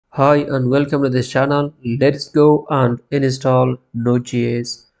Hi and welcome to this channel. Let's go and install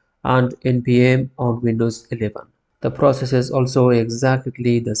Node.js and NPM on Windows 11. The process is also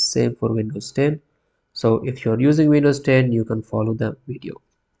exactly the same for Windows 10. So if you're using Windows 10, you can follow the video.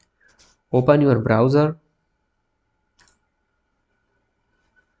 Open your browser,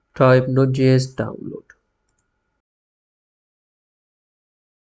 type Node.js download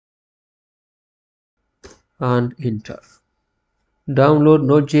and enter. Download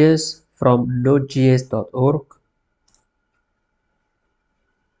Node.js from nodejs.org.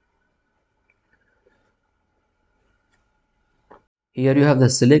 Here you have the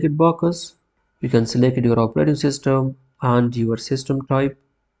selected boxes. You can select your operating system and your system type.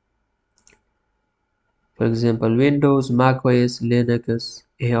 For example, Windows, macOS, Linux,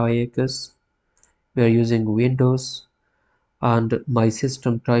 AIX. We are using Windows and my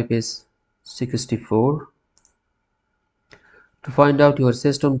system type is 64. To find out your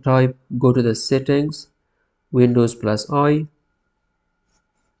system type, go to the settings, Windows plus I,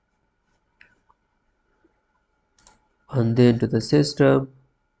 and then to the system.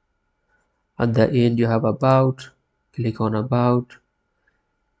 At the end you have about, click on about.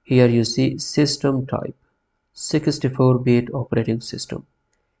 Here you see system type, 64-bit operating system,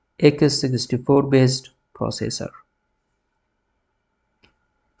 x64 based processor.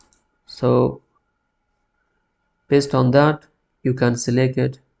 So based on that, you can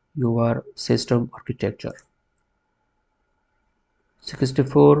select your system architecture,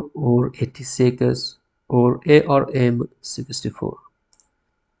 64 or 86 or ARM64.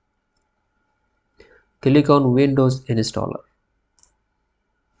 Click on Windows Installer.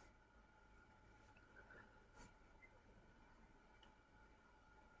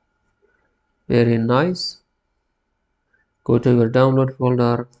 Very nice. Go to your download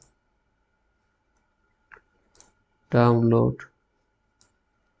folder, download.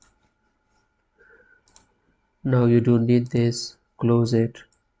 Now you don't need this, close it.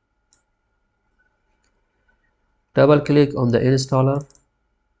 Double click on the installer.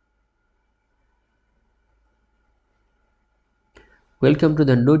 Welcome to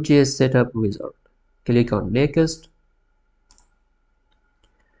the Node.js setup wizard. Click on next.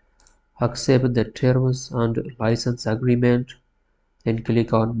 Accept the terms and license agreement, then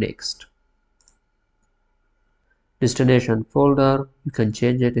click on next. Destination folder, you can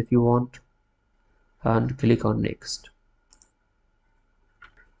change it if you want, and click on next.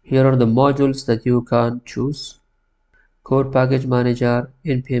 Here are the modules that you can choose: core package manager,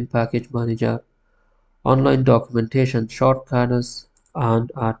 npm package manager, online documentation shortcuts,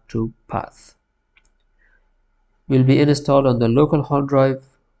 and add to path. Will be installed on the local hard drive.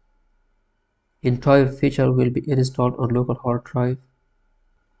 Entire feature will be installed on local hard drive,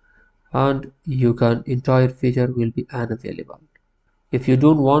 and entire feature will be unavailable. If you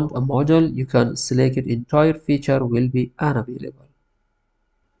don't want a module, you can select it, entire feature will be unavailable.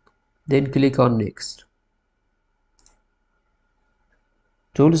 Then click on next.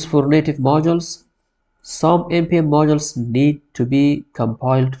 Tools for native modules. Some NPM modules need to be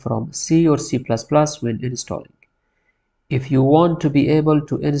compiled from C or C++ when installing. If you want to be able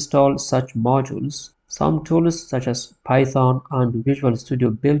to install such modules, some tools such as Python and Visual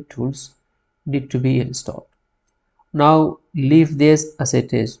Studio Build tools need to be installed. Now leave this as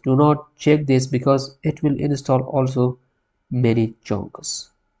it is. Do not check this because it will install also many chunks.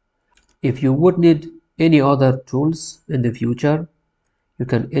 If you would need any other tools in the future, you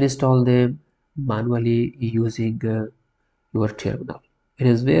can install them manually using your terminal. It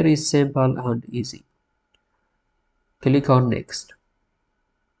is very simple and easy. Click on next.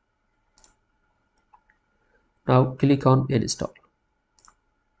 Now click on install.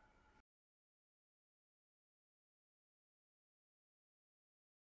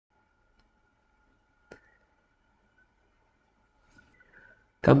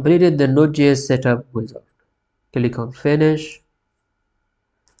 Completed the Node.js setup wizard. Click on finish,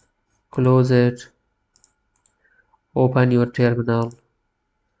 close it, open your terminal,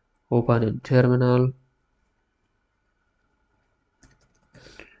 open in terminal,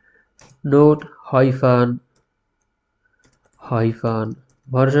 node hyphen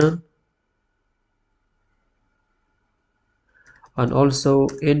version, and also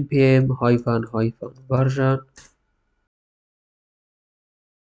npm hyphen version.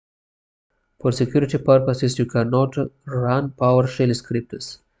 For security purposes, you cannot run PowerShell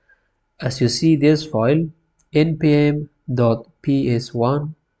scripts. As you see, this file npm.ps1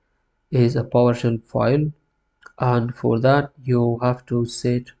 is a PowerShell file, and for that you have to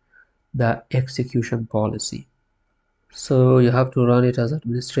set the execution policy. So you have to run it as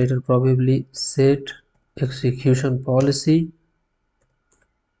administrator, probably set execution policy.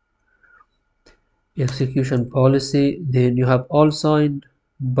 execution policy. Then you have all signed,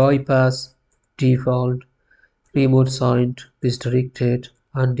 bypass, default, remote signed, restricted,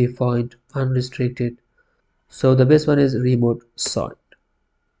 undefined, unrestricted. So the best one is remote signed.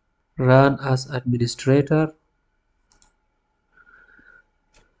 Run as administrator.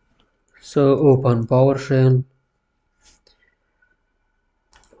 So open PowerShell,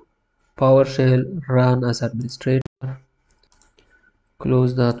 run as administrator,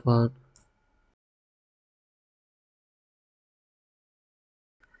 close that one.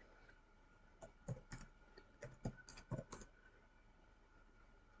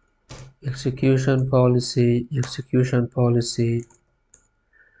 Execution policy,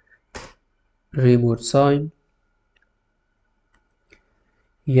 remote sign.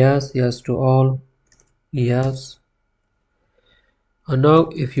 Yes, yes to all, yes. And now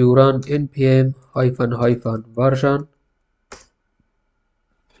if you run npm version,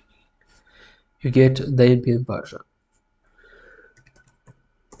 you get the npm version.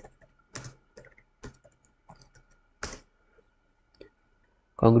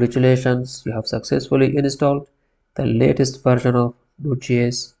 Congratulations, you have successfully installed the latest version of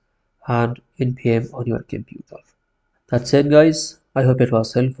Node.js and npm on your computer. That's it guys, I hope it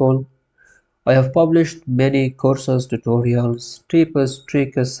was helpful. I have published many courses, tutorials, tips,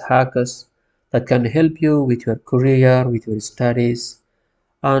 tricks, hacks that can help you with your career, with your studies,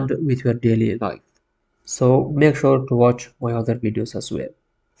 and with your daily life. So make sure to watch my other videos as well.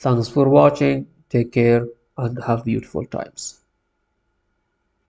 Thanks for watching, take care, and have beautiful times.